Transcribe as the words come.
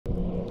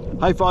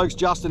Hey folks,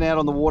 Justin out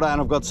on the water,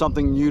 and I've got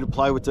something new to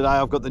play with today.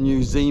 I've got the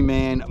new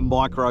ZMan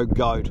Micro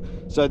Goat.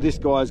 So this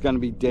guy is going to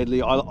be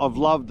deadly. I've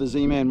loved the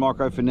ZMan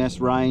Micro Finesse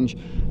range,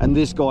 and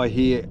this guy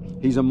here,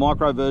 he's a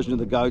micro version of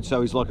the Goat, so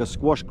he's like a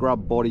squash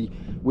grub body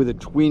with a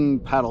twin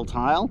paddle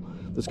tail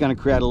that's going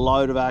to create a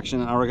load of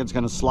action, and I reckon it's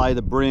going to slay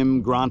the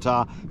bream,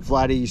 grunter,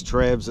 flatties,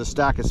 trevs, a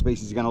stack of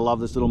species are going to love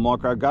this little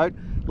Micro Goat.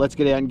 Let's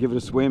get out and give it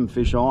a swim,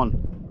 fish on.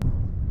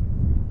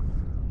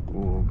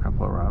 Ooh, a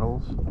couple of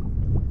rattles.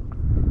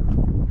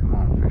 Come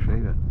on, fish,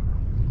 eat it.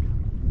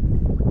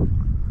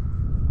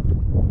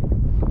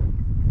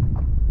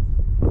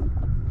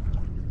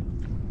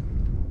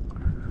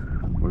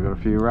 We got a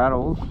few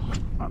rattles.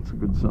 That's a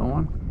good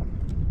sign.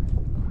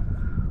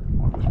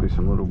 Might just be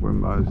some little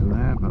brimbos in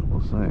there, but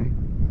we'll see.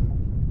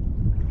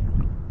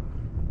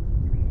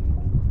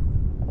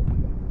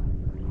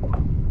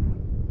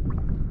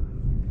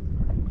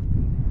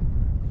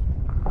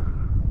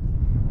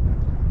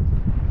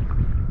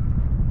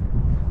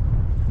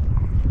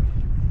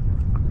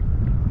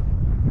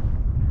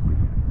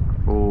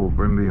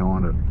 Brim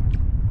behind it.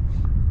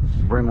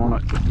 Brim on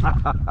it.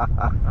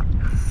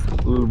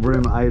 Little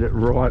brim ate it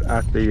right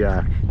at the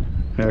yak.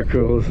 How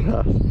cool is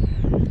that?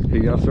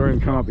 I saw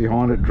him come up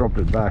behind it, dropped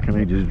it back, and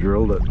he just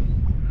drilled it.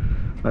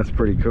 That's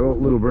pretty cool.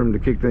 Little brim to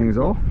kick things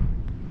off.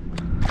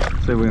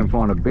 See if we can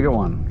find a bigger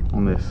one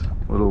on this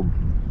little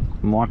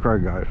Micro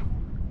Goat.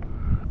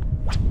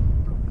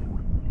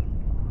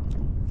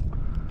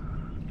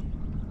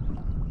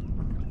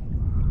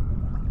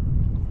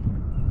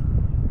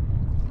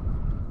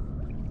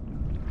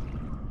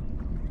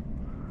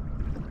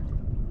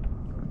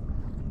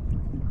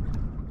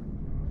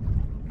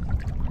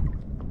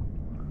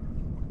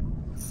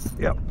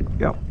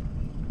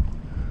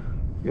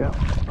 Yep.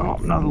 Oh,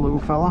 another little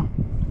fella.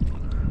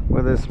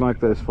 Where there's smoke,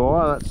 there's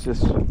fire. That's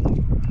just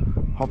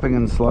hopping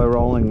and slow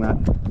rolling that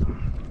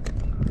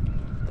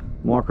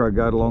Micro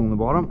Goat along the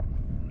bottom.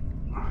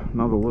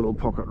 Another little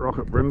pocket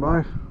rocket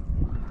brimbo.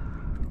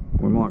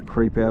 We might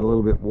creep out a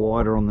little bit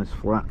wider on this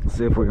flat and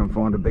see if we can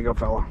find a bigger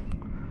fella.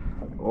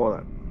 Oh,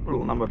 that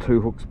little number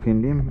 2 hook's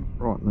pinned him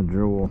right in the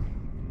jaw.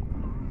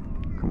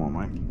 Come on,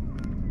 mate.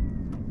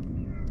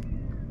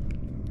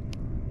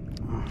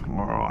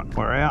 Alright,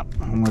 we're out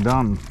and we're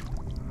done.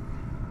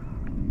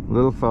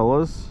 Little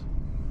fellas,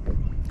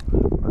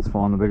 let's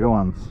find the bigger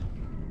ones.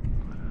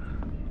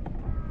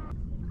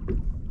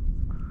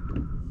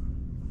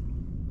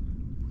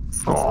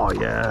 Oh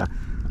yeah,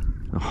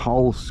 a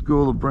whole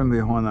school of brim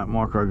behind that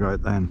Micro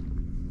Goat then.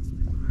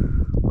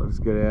 Let's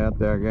get out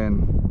there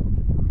again.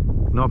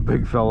 Not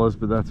big fellas,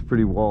 but that's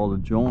pretty wild. A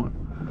giant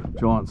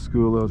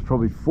school. There was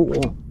probably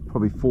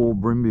four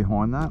brim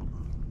behind that.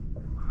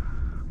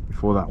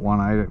 Before that one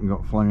ate it and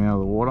got flung out of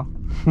the water.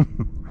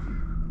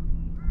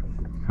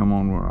 Come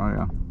on, where are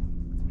you?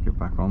 Get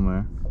back on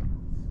there.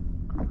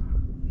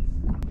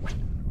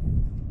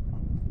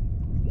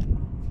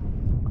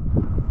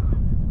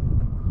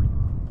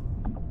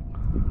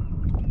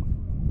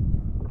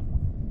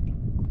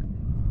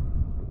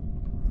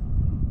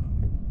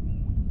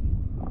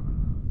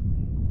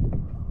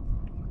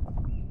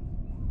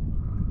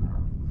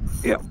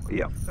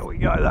 Yep, there we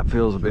go. That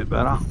feels a bit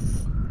better.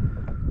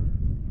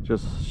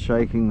 Just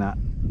shaking that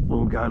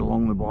little goat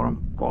along the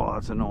bottom. Oh,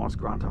 that's a nice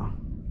grunter.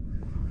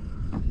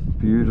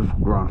 Beautiful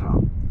grunter.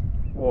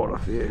 What a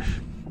fish.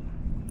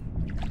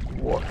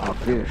 What a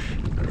fish.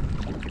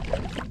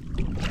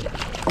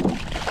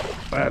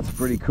 That's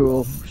pretty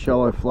cool.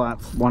 Shallow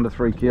flats, 1 to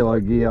 3 kilo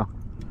gear.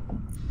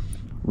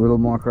 Little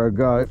Micro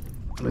Goat.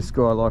 This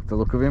guy, I like the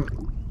look of him.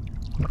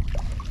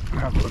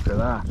 Have a look at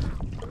that.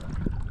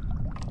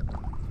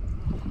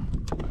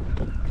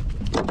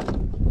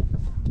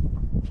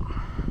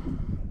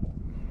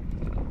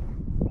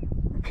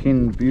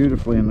 Pinned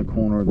beautifully in the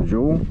corner of the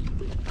jaw.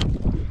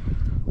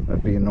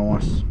 That'd be a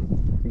nice,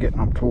 getting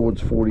up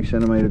towards 40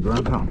 centimetre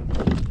grunter.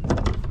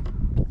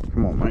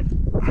 Come on, mate.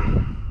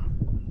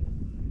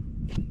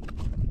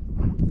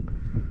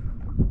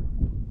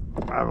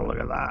 Have a look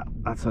at that.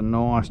 That's a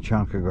nice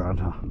chunk of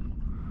grunter.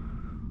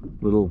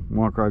 Little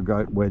Micro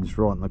Goat wedged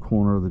right in the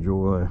corner of the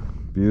jaw there.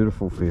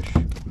 Beautiful fish.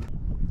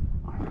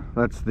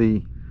 That's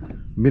the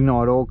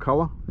midnight oil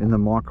colour in the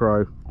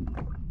Micro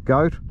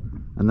Goat,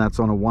 and that's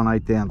on a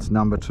 1/8 ounce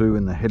number 2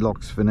 in the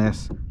HeadlockZ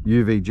Finesse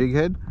UV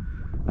Jighead,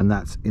 and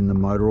that's in the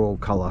motor oil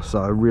colour.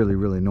 So a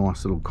really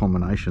nice little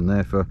combination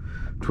there for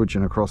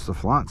twitching across the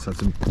flats.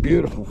 That's a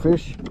beautiful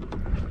fish.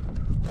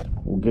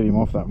 We'll get him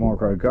off that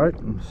Micro Goat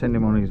and send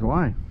him on his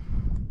way.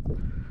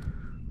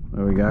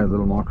 There we go,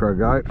 little Micro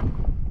Goat.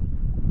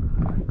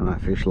 And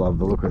that fish loved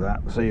the look of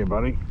that. See you,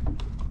 buddy.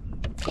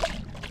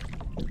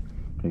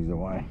 He's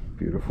away.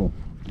 Beautiful.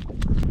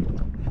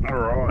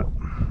 Alright.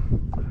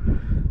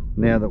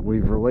 Now that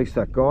we've released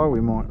that guy,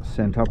 we might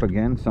scent up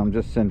again. So I'm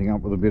just scenting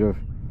up with a bit of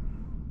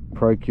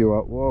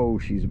Procure. Whoa,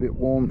 she's a bit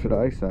warm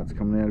today, so that's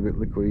coming out a bit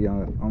liquidy.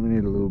 I only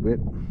need a little bit.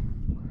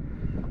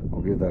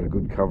 I'll give that a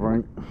good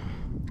covering.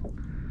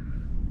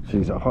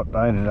 She's a hot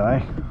day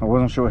today. I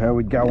wasn't sure how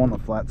we'd go on the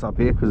flats up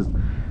here because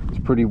it's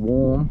pretty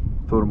warm.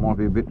 Thought it might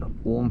be a bit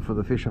warm for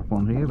the fish up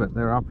on here, but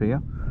they're up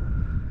here.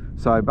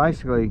 So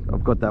basically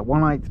I've got that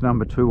 1/8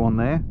 number 2 on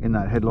there in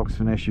that HeadlockZ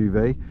Finesse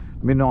UV.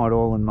 Midnight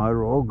oil and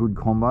motor oil, good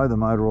combo, the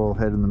motor oil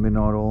head and the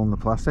midnight oil and the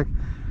plastic.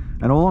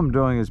 And all I'm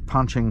doing is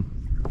punching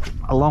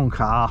a long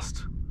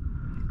cast,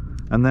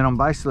 and then I'm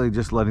basically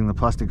just letting the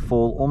plastic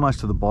fall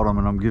almost to the bottom,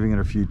 and I'm giving it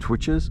a few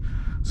twitches.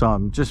 So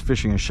I'm just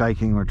fishing a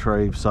shaking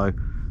retrieve, so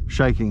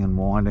shaking and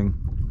winding,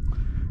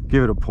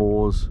 give it a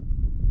pause,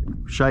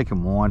 shake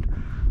and wind.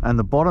 And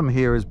the bottom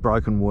here is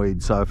broken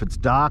weed, so if it's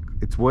dark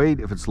it's weed,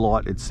 if it's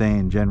light it's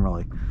sand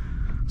generally.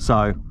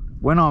 So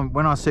when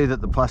I see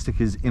that the plastic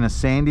is in a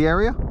sandy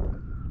area,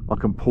 I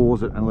can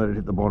pause it and let it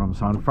hit the bottom.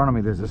 So in front of me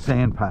there's a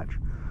sand patch,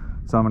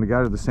 so I'm going to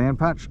go to the sand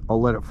patch,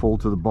 I'll let it fall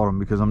to the bottom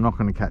because I'm not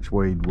going to catch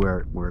weed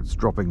where it's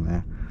dropping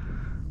there.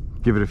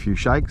 Give it a few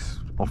shakes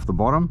off the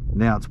bottom.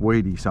 Now it's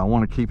weedy, so I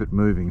want to keep it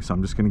moving, so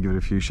I'm just going to give it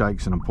a few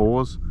shakes and a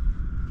pause.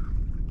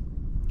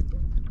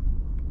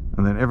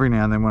 And then every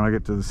now and then when I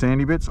get to the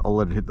sandy bits, I'll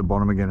let it hit the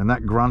bottom again. And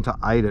that grunter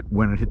ate it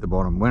when it hit the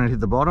bottom. When it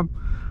hit the bottom,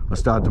 I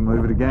started to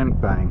move it again,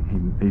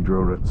 bang, he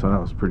drilled it. So that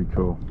was pretty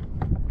cool.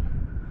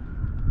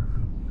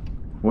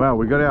 Wow,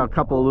 we got our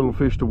couple of little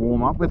fish to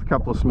warm up with, a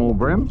couple of small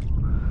bream,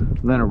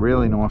 and then a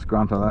really nice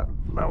grunter.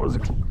 That was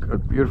a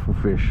beautiful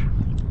fish.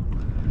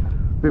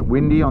 A bit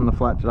windy on the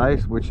flat today,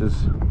 which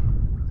is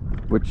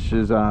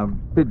a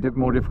bit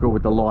more difficult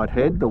with the light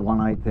head, the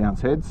 1/8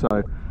 ounce head. So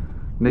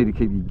need to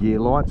keep your gear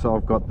light. So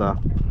I've got the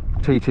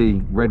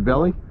TT red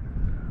belly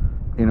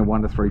in a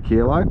 1 to 3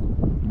 kilo,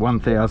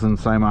 1000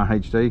 Ceymar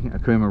HD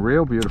Okuma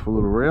reel, beautiful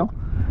little reel.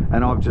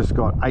 And I've just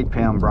got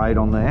 8-pound braid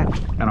on there,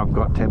 and I've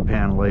got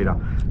 10-pound leader.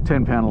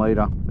 10-pound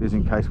leader is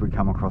in case we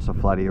come across a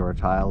flatty or a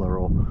tailor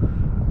or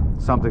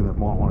something that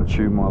might want to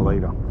chew my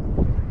leader.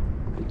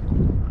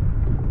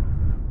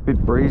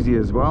 Bit breezy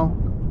as well,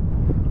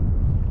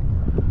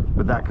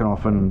 but that can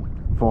often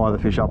fire the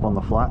fish up on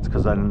the flats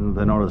because they're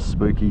not as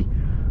spooky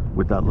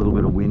with that little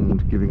bit of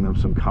wind giving them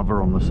some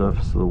cover on the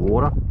surface of the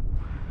water.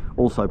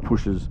 Also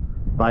pushes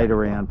bait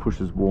around,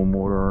 pushes warm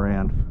water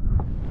around,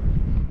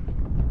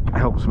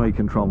 helps me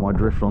control my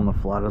drift on the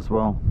flat as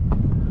well.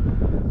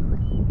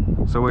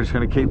 So we're just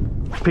going to keep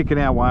picking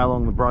our way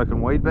along the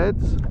broken weed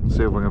beds and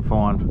see if we can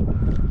find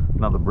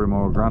another bream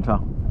or a grunter.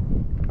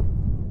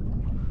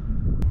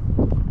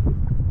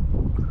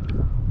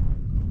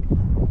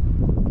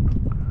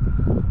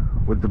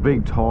 With the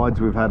big tides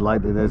we've had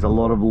lately, there's a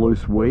lot of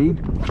loose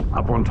weed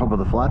up on top of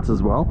the flats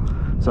as well,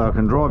 so it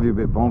can drive you a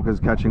bit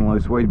bonkers catching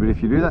loose weed. But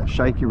if you do that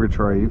shaky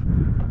retrieve,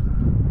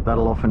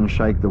 that'll often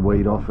shake the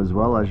weed off as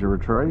well as you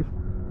retrieve.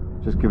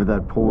 Just give it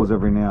that pause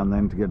every now and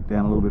then to get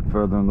down a little bit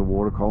further in the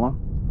water column,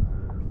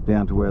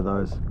 down to where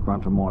those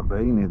grunter might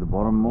be, near the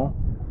bottom more.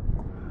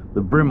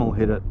 The bream will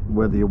hit it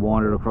whether you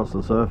wind it across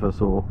the surface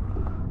or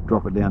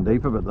drop it down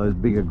deeper, but those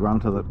bigger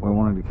grunter that we're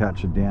wanting to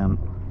catch are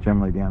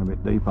generally down a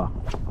bit deeper.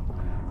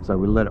 So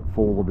we let it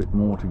fall a bit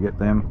more to get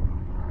them.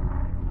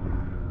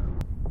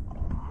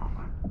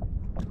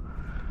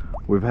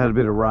 We've had a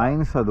bit of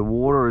rain, so the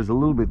water is a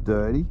little bit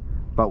dirty,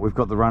 but we've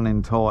got the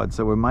run-in tide,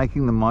 so we're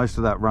making the most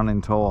of that run-in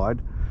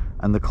tide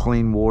and the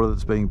clean water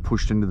that's being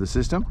pushed into the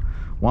system.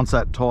 Once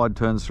that tide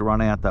turns to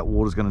run out, that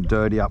water's going to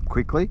dirty up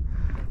quickly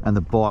and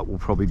the bite will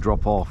probably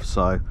drop off.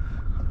 So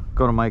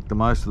got to make the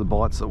most of the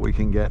bites that we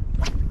can get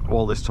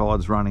while this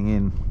tide's running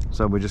in.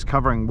 So we're just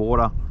covering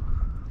water,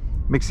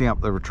 mixing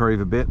up the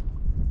retrieve a bit,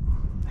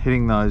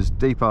 hitting those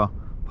deeper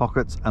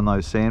pockets and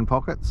those sand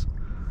pockets,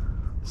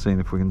 seeing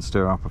if we can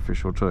stir up a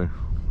fish or two.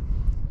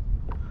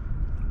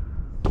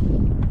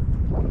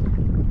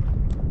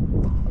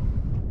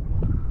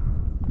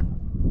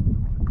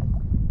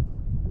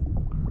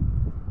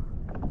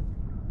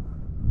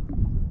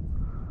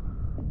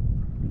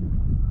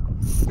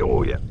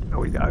 Oh yeah, there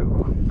we go.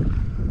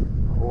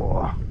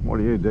 Oh, what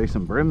are you,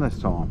 decent bream this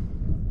time?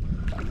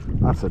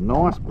 That's a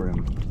nice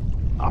bream.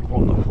 Up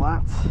on the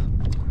flats.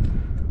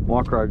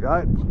 Micro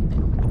goat.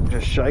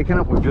 Just shaking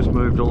it. We've just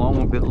moved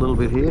along a little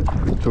bit here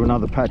to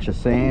another patch of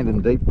sand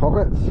and deep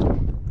pockets.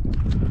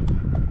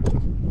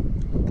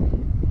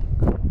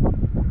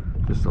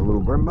 Just a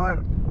little bream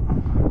boat.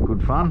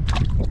 Good fun.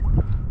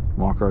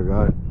 Micro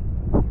goat.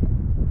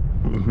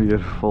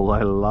 Beautiful.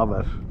 They love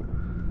it.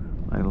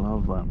 They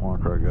love that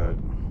micro goat.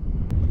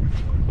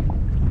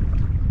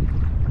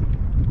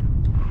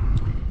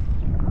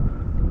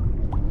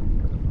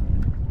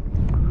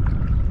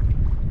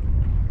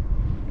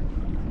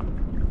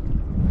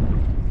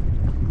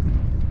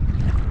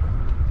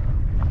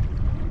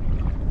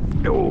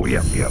 Oh,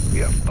 yep.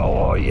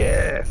 Oh,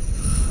 yeah.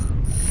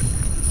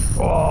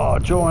 Oh,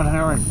 giant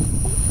herring.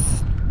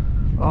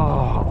 Oh,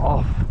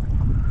 off.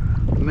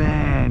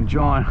 Man,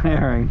 giant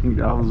herring.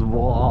 That was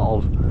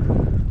wild.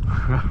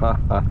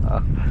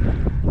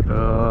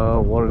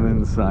 Oh, what an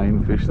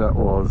insane fish that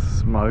was.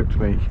 Smoked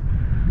me.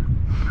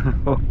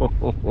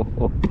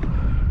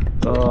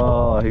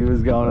 Oh, he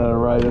was going at a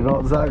rate of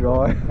knots, that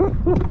guy.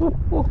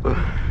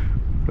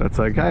 That's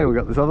okay, we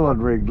got this other one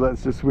rigged.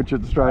 Let's just switch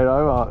it straight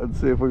over and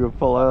see if we can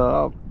follow that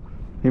up.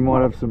 He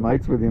might have some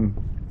mates with him.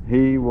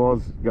 He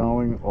was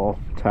going off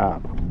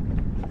tap.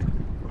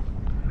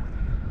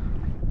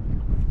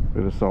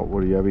 Bit of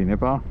saltwater yabby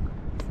nipper.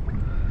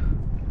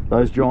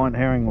 Those giant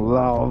herring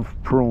love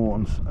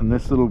prawns, and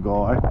this little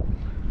guy,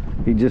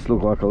 he just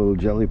looked like a little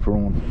jelly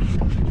prawn.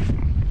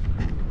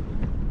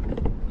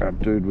 That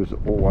dude was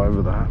all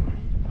over that.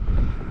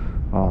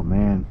 Oh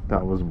man,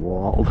 that was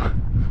wild.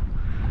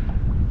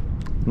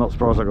 Not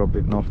surprised I got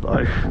bitten off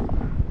though.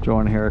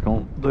 Giant herring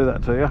can't do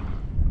that to you.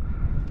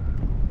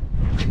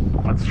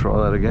 Let's try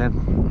that again.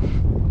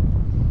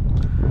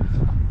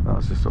 That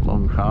was just a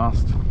long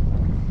cast.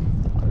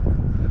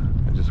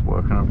 They're just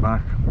working it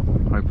back.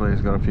 Hopefully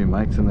he's got a few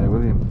mates in there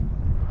with him.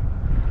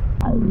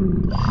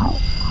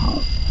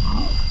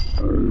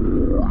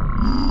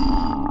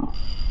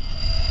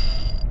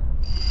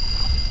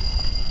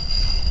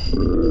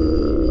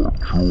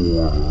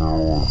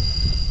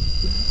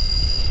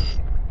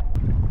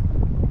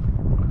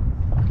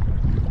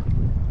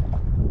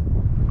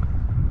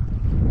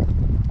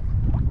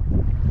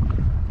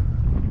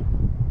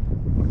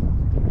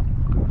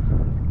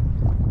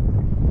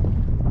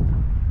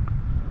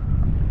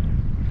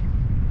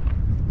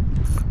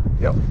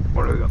 Yep,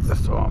 what do we got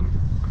this time?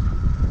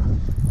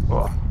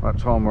 Oh, that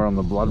time we're on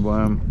the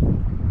bloodworm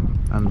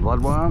and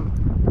bloodworm.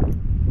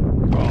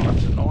 Oh,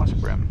 that's a nice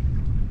bream.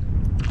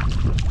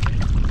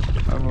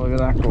 Have a look at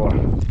that guy.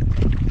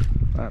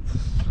 That's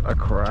a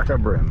cracker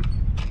bream.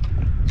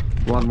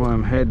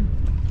 Bloodworm head,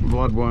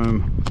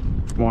 bloodworm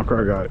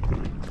micro goat.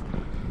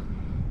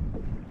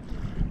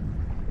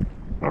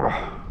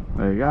 Oh,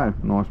 there you go,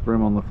 nice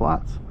bream on the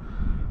flats.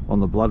 On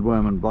the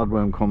bloodworm and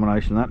bloodworm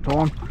combination that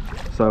time.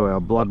 So our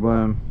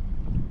bloodworm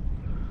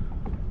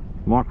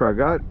micro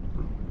goat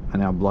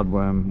and our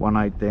bloodworm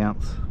 1/8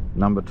 ounce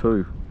number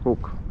 2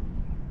 hook.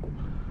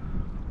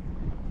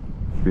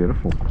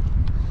 Beautiful.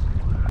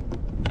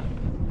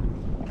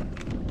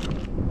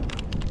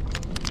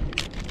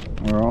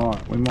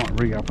 Alright, we might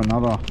rig up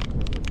another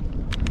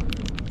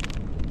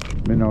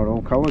midnight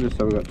oil colour just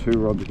so we've got 2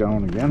 rods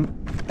going again.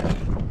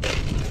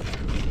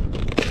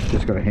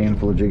 Just got a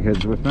handful of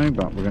jigheads with me,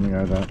 but we're going to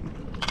go that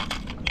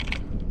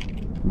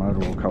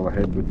motor oil colour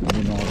head with the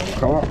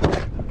midnight oil colour.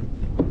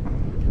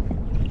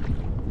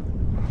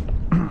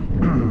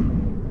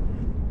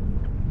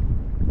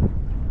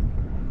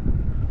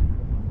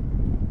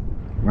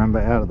 Remember,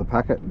 out of the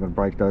packet, you've got to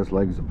break those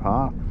legs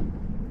apart.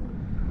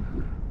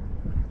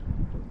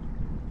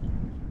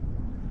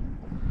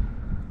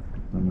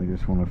 Then we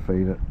just want to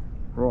feed it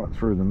right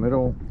through the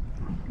middle,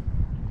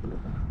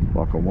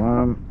 like a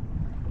worm.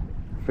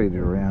 Feed it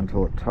around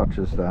till it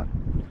touches that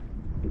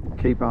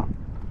keeper.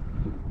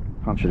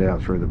 Punch it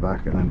out through the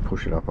back and then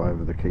push it up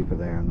over the keeper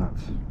there, and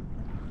that's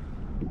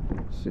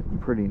sitting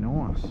pretty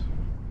nice.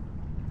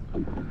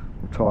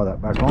 We'll tie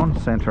that back on,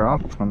 centre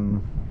up,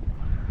 and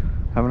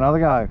have another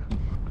go.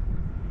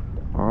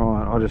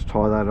 Alright, I'll just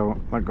tie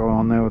that guy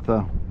on there with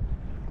a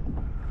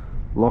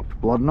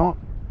locked blood knot,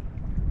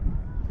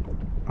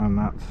 and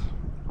that's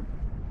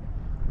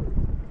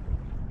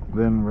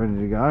then ready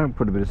to go.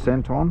 Put a bit of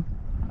scent on,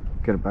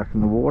 get it back in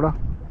the water.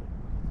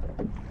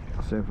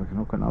 I'll see if we can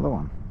hook another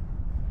one.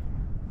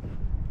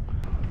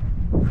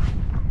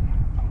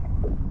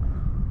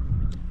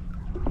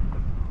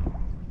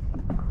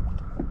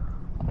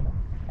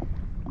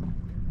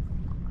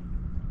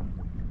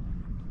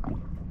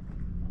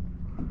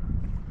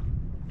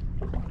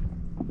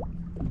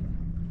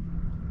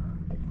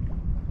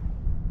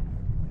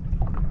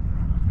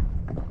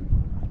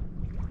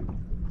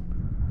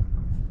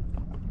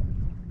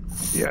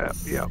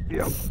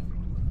 Yep.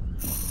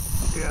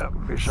 Yeah,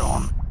 fish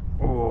on.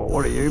 Oh,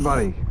 what are you,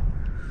 buddy?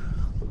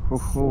 Oh,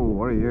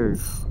 what are you?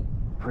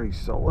 Pretty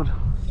solid.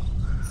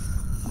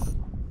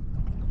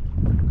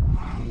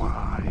 What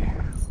are you?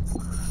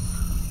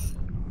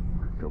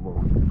 Come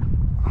on.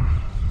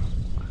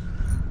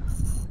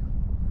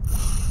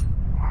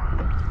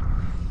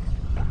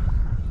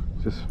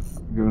 Just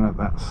giving it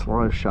that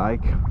slow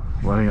shake,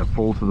 letting it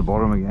fall to the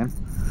bottom again.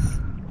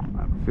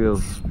 That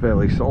feels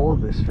fairly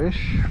solid, this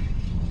fish.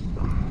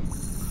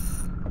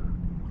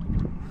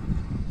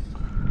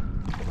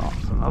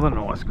 Another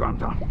nice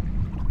grunter.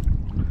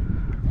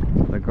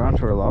 The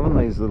grunter are loving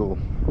these little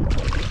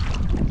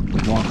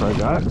micro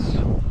goats.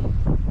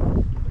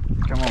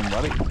 Come on,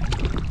 buddy.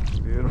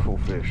 Beautiful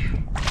fish.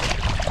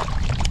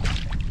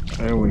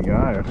 There we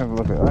go. Have a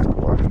look at that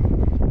guy.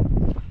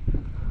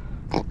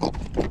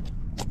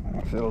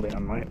 Settle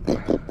down, mate.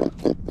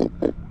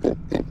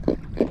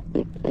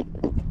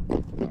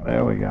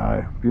 There we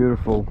go.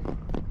 Beautiful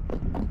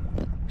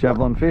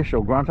javelin fish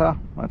or grunter.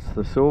 That's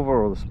the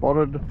silver or the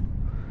spotted.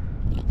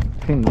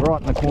 Pinned right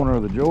in the corner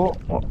of the jaw.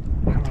 Oh,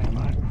 come here,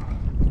 mate.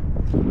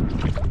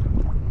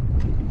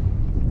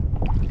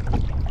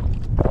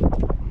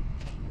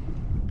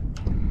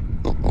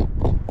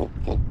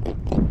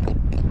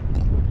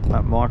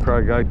 That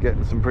micro goat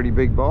getting some pretty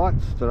big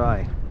bites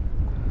today.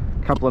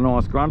 Couple of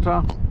nice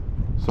grunter,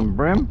 some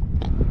bream,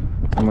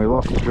 and we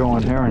lost the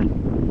giant herring.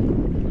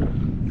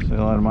 See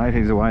you later, mate.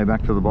 He's away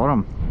back to the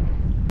bottom.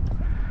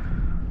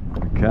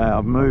 Okay,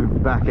 I've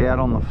moved back out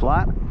on the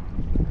flat.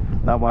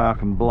 That way I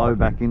can blow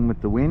back in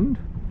with the wind.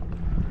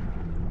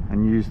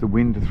 and use the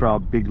wind to throw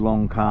up big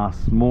long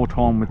casts. More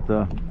time with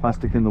the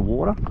plastic in the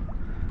water,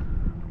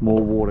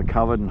 more water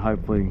covered, and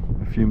hopefully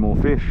a few more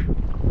fish.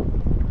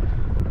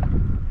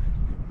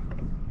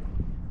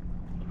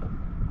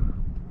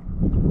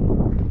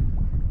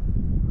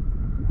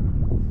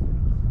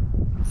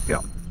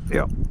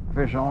 Yep,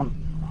 fish on.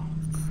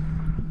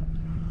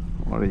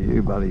 What are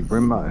you, buddy?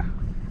 Brembo.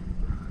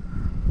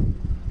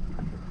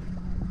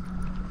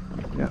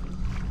 Yep.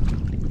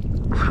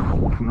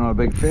 Not a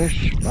big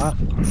fish, but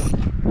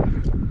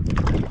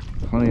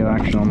plenty of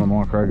action on the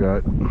micro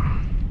goat.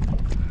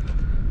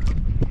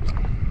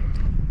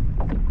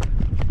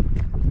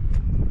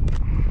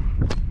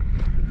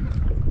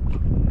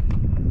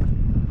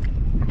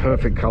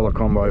 Perfect colour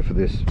combo for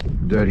this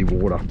dirty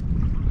water.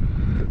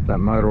 That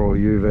motor oil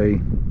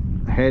UV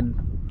head,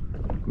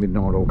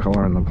 midnight oil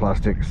colour in the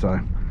plastic, so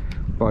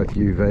both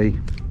UV.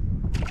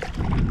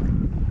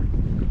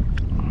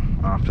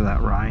 After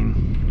that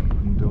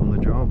rain, doing the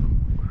job.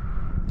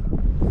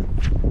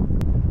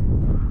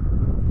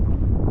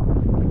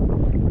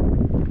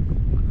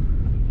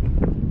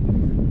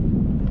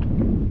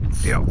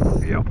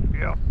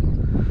 Yep.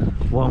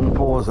 Long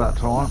pause that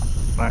time.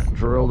 That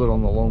drilled it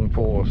on the long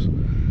pause.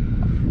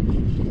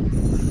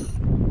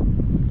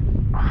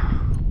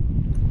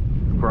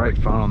 Great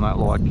fun on that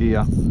light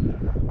gear.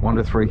 1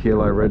 to 3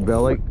 kilo red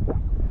belly,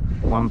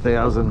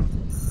 1000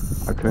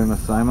 Okuma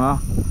Ceymar,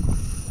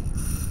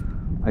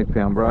 8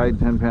 pound braid,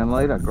 10 pound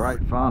leader. Great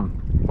fun.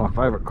 My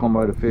favourite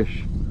combo to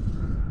fish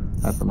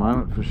at the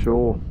moment for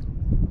sure.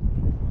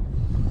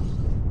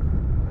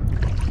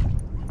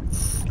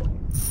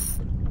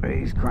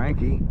 He's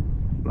cranky.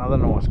 Another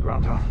nice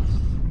grunter.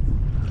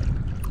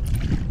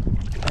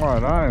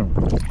 Righto.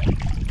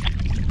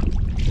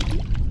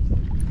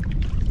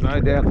 No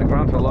doubt the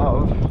grunter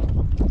love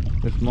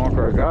this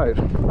micro goat.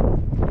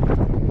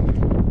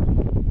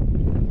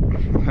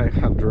 They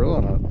are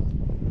drilling it.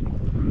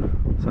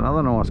 It's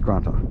another nice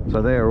grunter.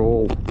 So they're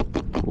all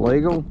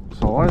legal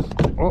size.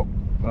 Oh,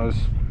 those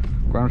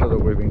grunter that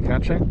we've been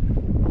catching,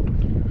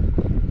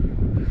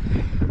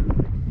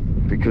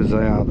 because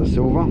they are the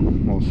silver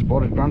or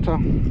spotted grunter,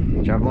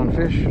 javelin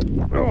fish.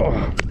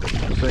 Oh,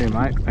 see you,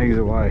 mate.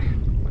 Either way.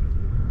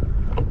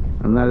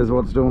 And that is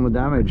what's doing the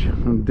damage.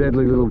 A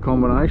deadly little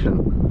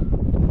combination.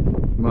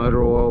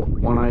 Motor oil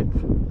 1/8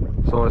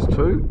 size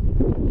 2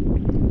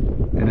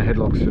 in a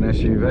HeadlockZ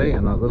Finesse UV,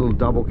 and that little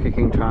double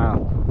kicking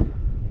tail.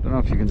 Don't know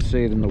if you can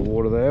see it in the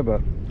water there,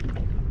 but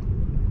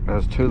it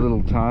has two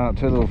little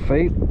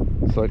feet.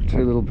 It's like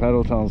two little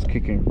paddle tails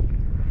kicking.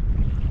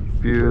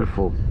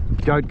 Beautiful.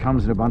 Goat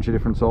comes in a bunch of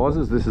different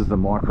sizes. This is the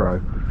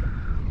micro,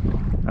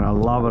 and I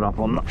love it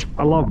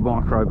I love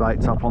micro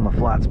baits up on the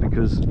flats,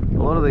 because a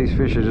lot of these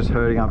fish are just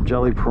herding up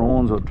jelly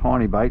prawns or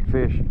tiny bait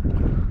fish.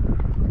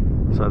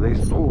 So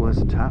these, oh, there's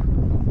a tap.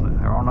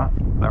 They're on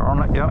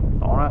it, yep,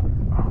 on it.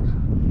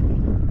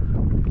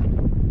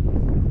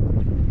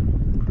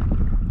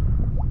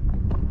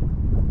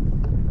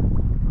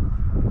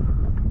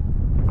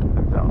 I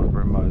think that was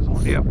Brembo's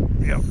on. Yep,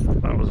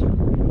 that was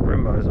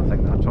Brembo's, I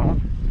think, that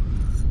time.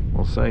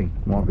 We'll see.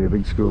 Might be a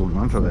big school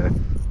grunter there.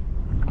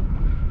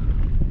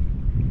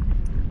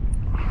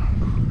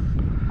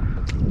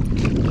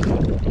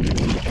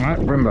 Right,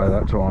 Brembo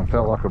that time.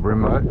 Felt like a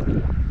Brembo.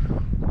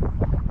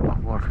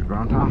 Like a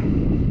grunter.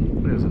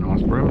 There's a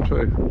nice bream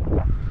too.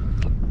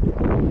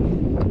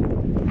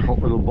 Hot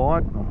little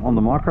bite on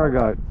the micro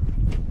goat.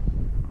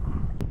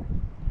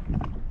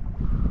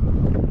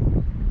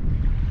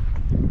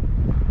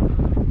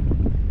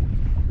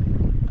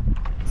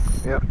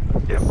 Yep.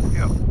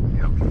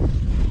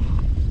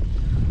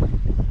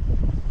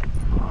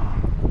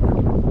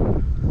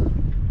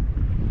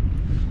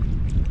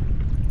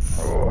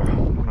 Oh,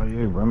 what are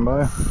you,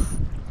 Brembo?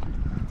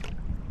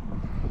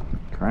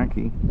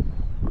 Cranky.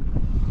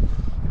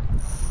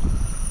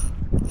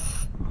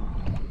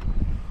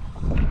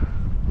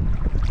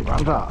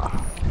 Grunter. I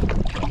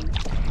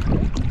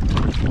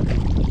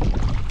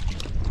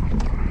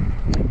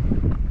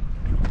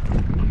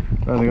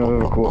don't think I've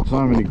ever caught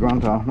so many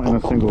grunter in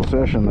a single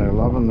session. They're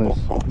loving this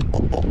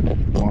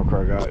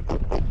micro goat.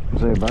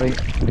 See you, buddy.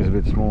 He's a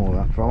bit smaller,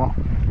 that fella.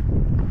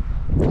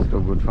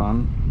 Still good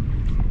fun.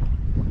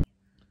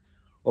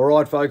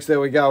 Alright folks, there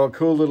we go. A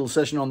cool little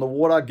session on the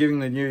water, giving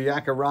the new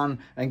yak a run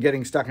and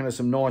getting stuck into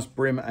some nice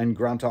bream and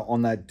grunter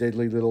on that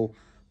deadly little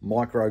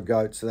micro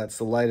goat. So that's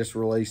the latest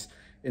release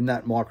in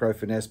that micro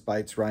finesse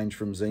baits range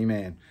from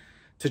ZMan.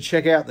 To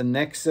check out the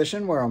next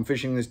session where I'm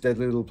fishing this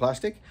deadly little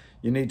plastic,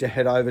 you need to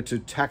head over to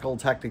Tackle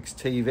Tactics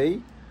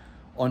TV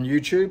on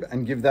YouTube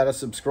and give that a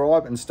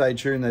subscribe, and stay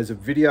tuned. There's a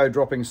video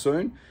dropping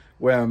soon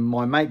where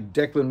my mate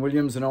Declan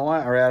Williams and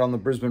I are out on the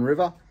Brisbane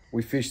River.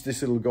 We fished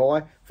this little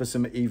guy for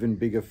some even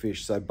bigger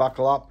fish. So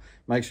buckle up,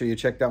 make sure you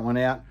check that one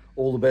out.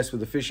 All the best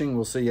with the fishing.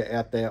 We'll see you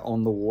out there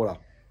on the water.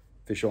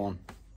 Fish on.